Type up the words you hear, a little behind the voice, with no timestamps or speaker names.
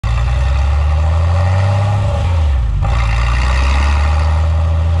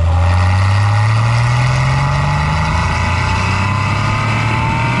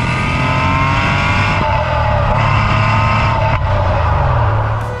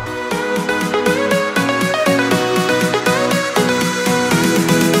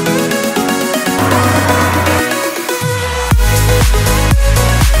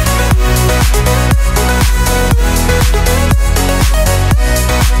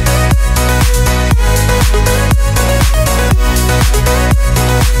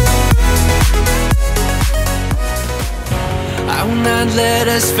mind, let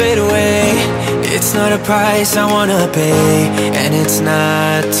us fade away. It's not a price I wanna pay, and it's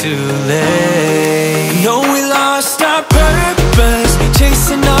not too late. No, we lost our purpose,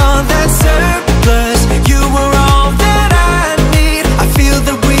 chasing all that surplus. You were all that I need. I feel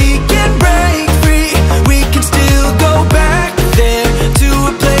that we can break free. We can still go back there to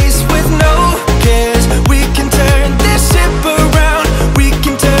a place with no cares. We can turn this ship around. We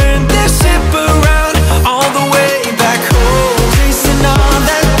can turn this ship around all the way back home. Chasing all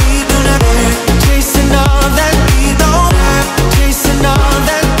that we do not have, chasing all that we don't have, chasing all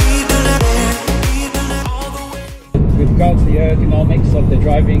that we do not have, we do not all the way. With regards to the ergonomics of the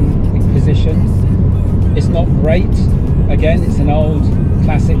driving position, it's not great. Again, it's an old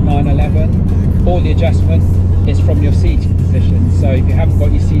classic 911. All the adjustment is from your seating position. So if you haven't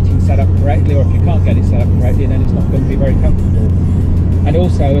got your seating set up correctly, or if you can't get it set up correctly, then it's not going to be very comfortable. And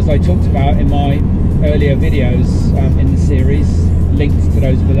also, as I talked about in my earlier videos in the series, links to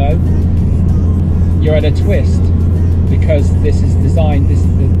those below, you're at a twist, because this is designed, the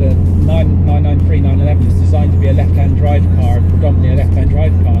 993 911 is designed to be a left-hand drive car, predominantly a left-hand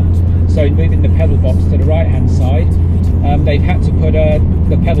drive car. So moving the pedal box to the right-hand side, they've had to put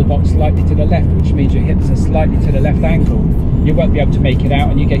the pedal box slightly to the left, which means your hips are slightly to the left angle. You won't be able to make it out,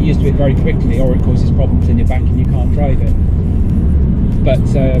 and you get used to it very quickly, or it causes problems in your back and you can't drive it. But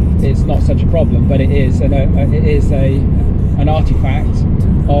it's not such a problem, but it is an artifact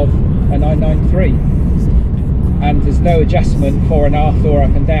of a 993. And there's no adjustment fore and aft or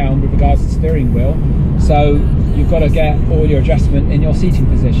up and down with regards to the steering wheel, so you've got to get all your adjustment in your seating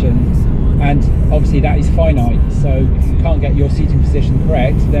position, and obviously that is finite. So if you can't get your seating position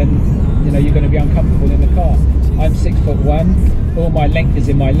correct, then you know you're going to be uncomfortable in the car. I'm 6'1", all my length is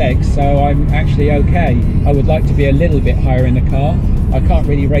in my legs, so I'm actually okay. I would like to be a little bit higher in the car. I can't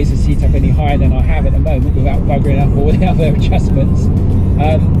really raise the seat up any higher than I have at the moment without buggering up all the other adjustments.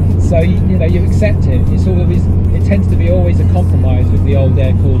 So you know, you accept it. It's always, it tends to be always a compromise with the old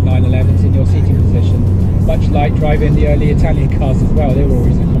air-cooled 911s in your seating position. Much like driving the early Italian cars as well, they were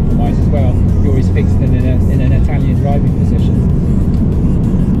always a compromise as well. You're always fixed in an Italian driving position.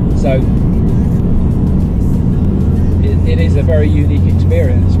 So it is a very unique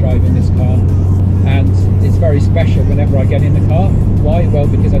experience driving this car, and it's very special whenever I get in the car. Why? Well,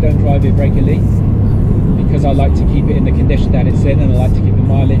 because I don't drive it regularly, because I like to keep it in the condition that it's in, and I like to keep the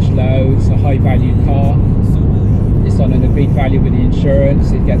mileage low. It's a high value car. It's on an agreed value with the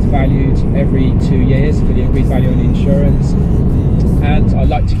insurance. It gets valued every 2 years for the agreed value on the insurance, and I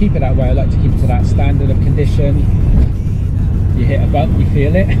like to keep it that way. I like to keep it to that standard of condition. You hit a bump, you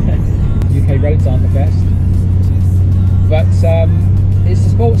feel it. UK roads aren't the best, but it's a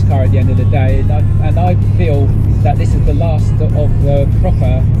sports car at the end of the day, and I feel that this is the last of the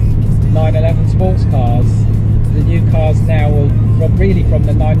proper 911 sports cars. The new cars now will really from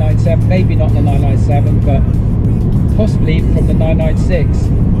the 997, maybe not the 997, but possibly from the 996,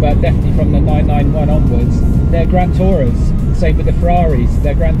 but definitely from the 991 onwards, they're Grand Tourers. Same with the Ferraris,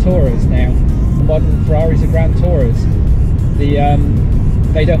 they're Grand Tourers now. The modern Ferraris are Grand Tourers.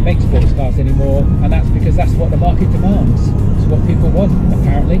 They don't make sports cars anymore, and that's because that's what the market demands. It's what people want,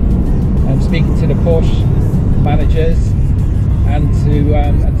 apparently. I'm speaking to the Porsche managers and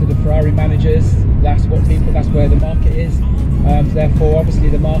to the Ferrari managers. That's where the market is. Therefore, obviously,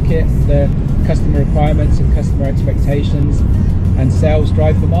 the market, the customer requirements and customer expectations and sales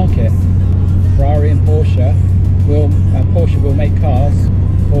drive the market. Ferrari and Porsche will make cars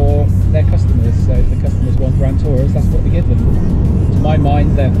for their customers. So if the customers want Grand Tourers, that's what we give them. To my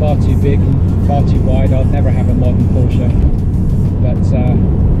mind, they're far too big and far too wide. I'll never have a modern Porsche, but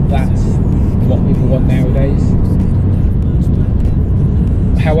that's what people want nowadays.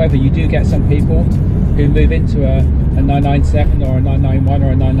 However, you do get some people who move into a 997 or a 991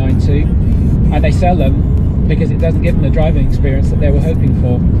 or a 992, and they sell them because it doesn't give them the driving experience that they were hoping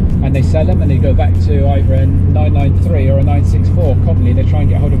for, and they sell them and they go back to either a 993 or a 964. Commonly they try and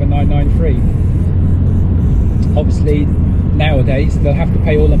get hold of a 993. Obviously nowadays they'll have to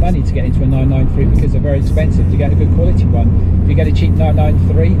pay all the money to get into a 993 because they're very expensive to get a good quality one. If you get a cheap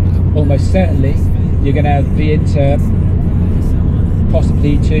 993, almost certainly you're going to be into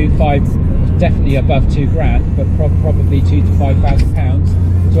possibly definitely above 2 grand, but probably 2,000 to 5,000 pounds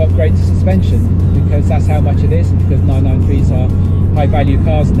to upgrade to suspension, because that's how much it is, and because 993s are high value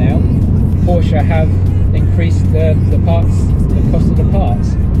cars now. Porsche have increased the cost of the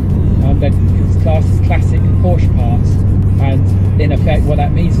parts. They're classed as classic Porsche parts, and in effect what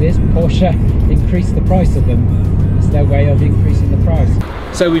that means is Porsche increased the price of them. It's their way of increasing the price.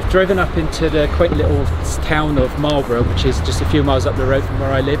 So we've driven up into the quaint little town of Marlborough, which is just a few miles up the road from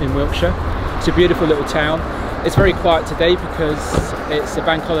where I live in Wiltshire. It's a beautiful little town. It's very quiet today because it's a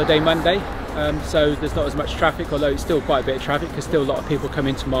bank holiday Monday, so there's not as much traffic, although it's still quite a bit of traffic because still a lot of people come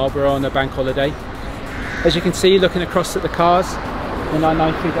into Marlborough on a bank holiday. As you can see, looking across at the cars, the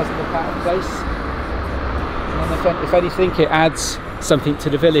 993 doesn't look out of place. And if anything, it adds something to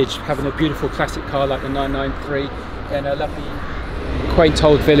the village, having a beautiful classic car like the 993 in a lovely quaint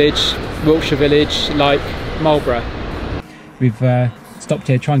old village, Wiltshire village like Marlborough. We've stopped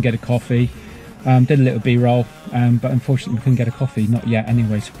here to try and get a coffee, did a little b-roll, but unfortunately we couldn't get a coffee, not yet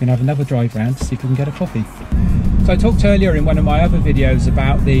anyway, so we're going to have another drive round to see if we can get a coffee. So I talked earlier in one of my other videos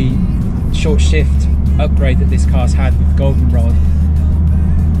about the short shift upgrade that this car's had with goldenrod.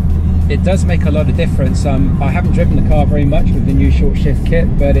 It does make a lot of difference. I haven't driven the car very much with the new short shift kit,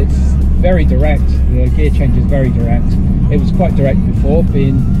 but it's very direct. The gear change is very direct. It was quite direct before,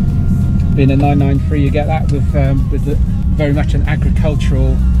 being a 993. You get that with very much an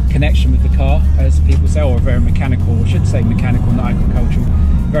agricultural connection with the car, as people say, or very mechanical, I should say mechanical, not agricultural,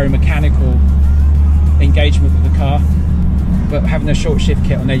 very mechanical engagement with the car. But having a short shift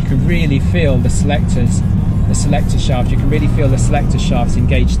kit on there, you can really feel the selector shafts. You can really feel the selector shafts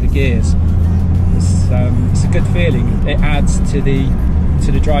engage the gears. It's a good feeling. It adds to the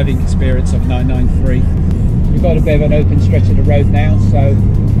driving experience of 993. We've got a bit of an open stretch of the road now, so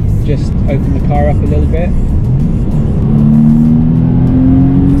just open the car up a little bit.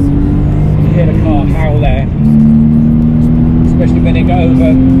 You hear the car howl there, especially when it got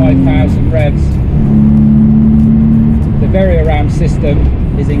over 5,000 revs. The vari-around system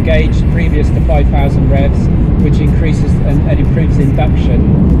is engaged previous to 5,000 revs, which increases and improves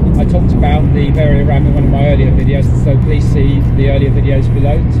induction. I talked about the vari-around in one of my earlier videos, so please see the earlier videos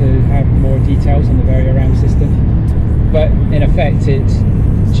below to have more details on the vari-around system. But in effect, it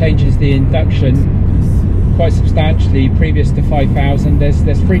changes the induction quite substantially previous to 5,000. There's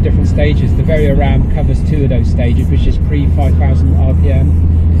 3 different stages. The vari-around covers 2 of those stages, which is pre-5,000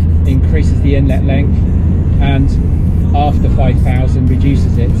 RPM, increases the inlet length, and after 5,000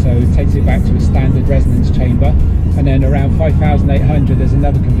 reduces it, so it takes it back to a standard resonance chamber. And then around 5,800 there's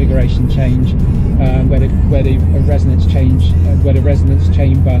another configuration change where the resonance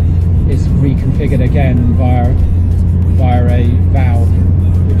chamber is reconfigured again via a valve,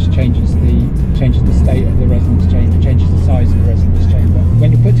 which changes the state of the resonance chamber, changes the size of the resonance chamber.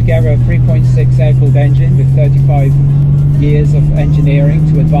 When you put together a 3.6 air-cooled engine with 35 years of engineering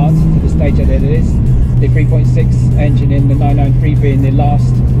to advance it to the stage that it is, the 3.6 engine in the 993 being the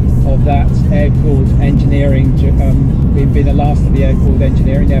last of that air-cooled engineering, being the last of the air-cooled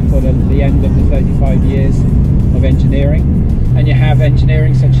engineering, therefore the end of the 35 years of engineering. And you have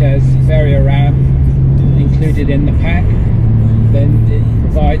engineering such as vari-around included in the pack, then it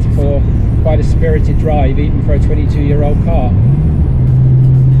provides for quite a spirited drive even for a 22-year-old car.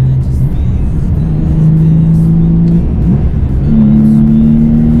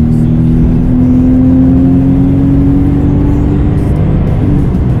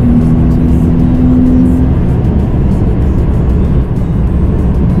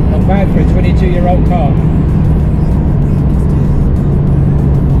 For a 22-year-old car.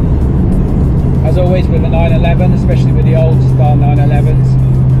 As always with the 911, especially with the old style 911s,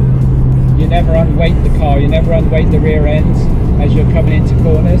 you never unweight the car, you never unweight the rear ends as you're coming into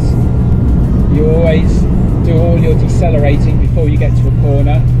corners. You always do all your decelerating before you get to a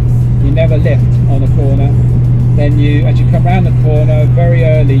corner. You never lift on a corner. Then as you come around the corner very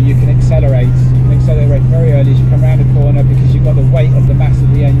early, you can accelerate. You can accelerate very early as you come around the corner because you've got the weight of the mass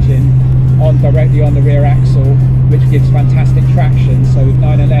of the engine directly on the rear axle, which gives fantastic traction. So with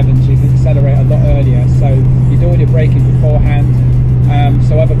 911s you can accelerate a lot earlier. So you do all your braking beforehand.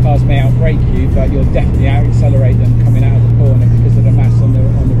 So other cars may outbrake you, but you'll definitely out-accelerate them coming out of the corner because of the mass on the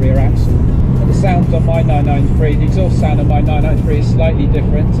rear axle. And the sound on my 993, the exhaust sound on my 993 is slightly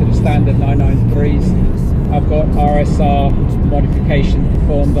different to the standard 993s. I've got RSR modification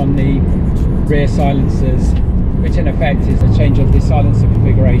performed on the rear silencers, which in effect is a change of the silencer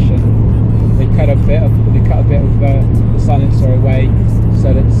configuration. They cut a bit of the silencer away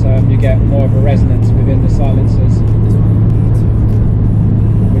so that you get more of a resonance within the silencers,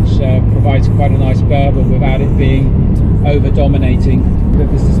 which provides quite a nice burble without it being over dominating.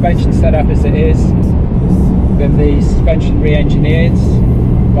 With the suspension set up as it is, with the suspension re-engineered,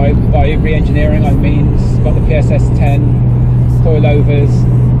 by re-engineering I mean it's got the PSS 10 coilovers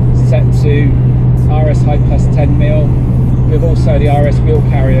set to RS High Plus 10mm, with also the RS wheel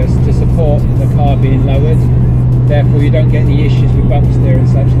carriers to support the car being lowered. Therefore you don't get any issues with bump steer and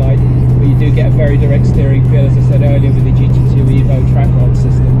such like, but you do get a very direct steering feel, as I said earlier, with the GT2 Evo track rod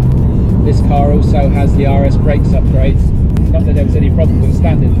system. This car also has the RS brakes upgrades. Not that there was any problem with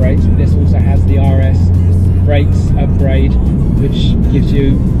standard brakes, but this also has the RS brakes upgrade, which gives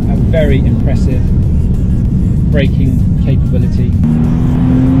you a very impressive braking capability.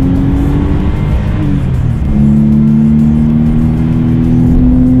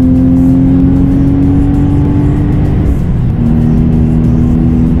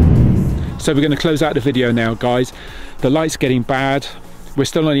 So we're going to close out the video now, guys. The light's getting bad. We're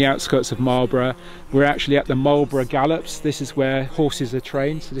still on the outskirts of Marlborough. We're actually at the Marlborough Gallops. This is where horses are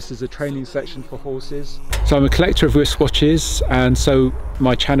trained. So this is a training section for horses. So I'm a collector of wristwatches, and so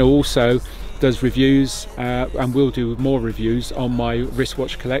my channel also does reviews and will do more reviews on my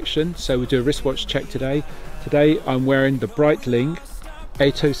wristwatch collection. So we'll do a wristwatch check today. Today I'm wearing the Breitling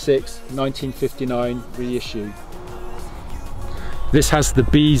 806 1959 reissue. This has the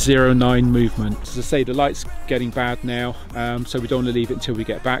B09 movement. As I say, the light's getting bad now, so we don't want to leave it until we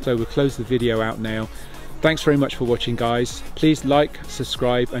get back. So we'll close the video out now. Thanks very much for watching, guys. Please like,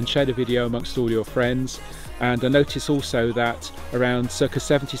 subscribe and share the video amongst all your friends. And I notice also that around circa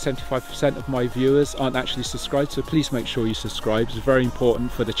 70–75% of my viewers aren't actually subscribed, so please make sure you subscribe. It's very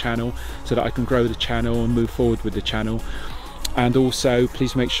important for the channel so that I can grow the channel and move forward with the channel. And also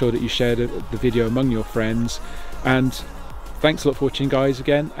please make sure that you share the video among your friends. And thanks a lot for watching, guys,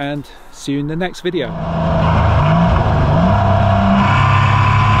 again, and see you in the next video.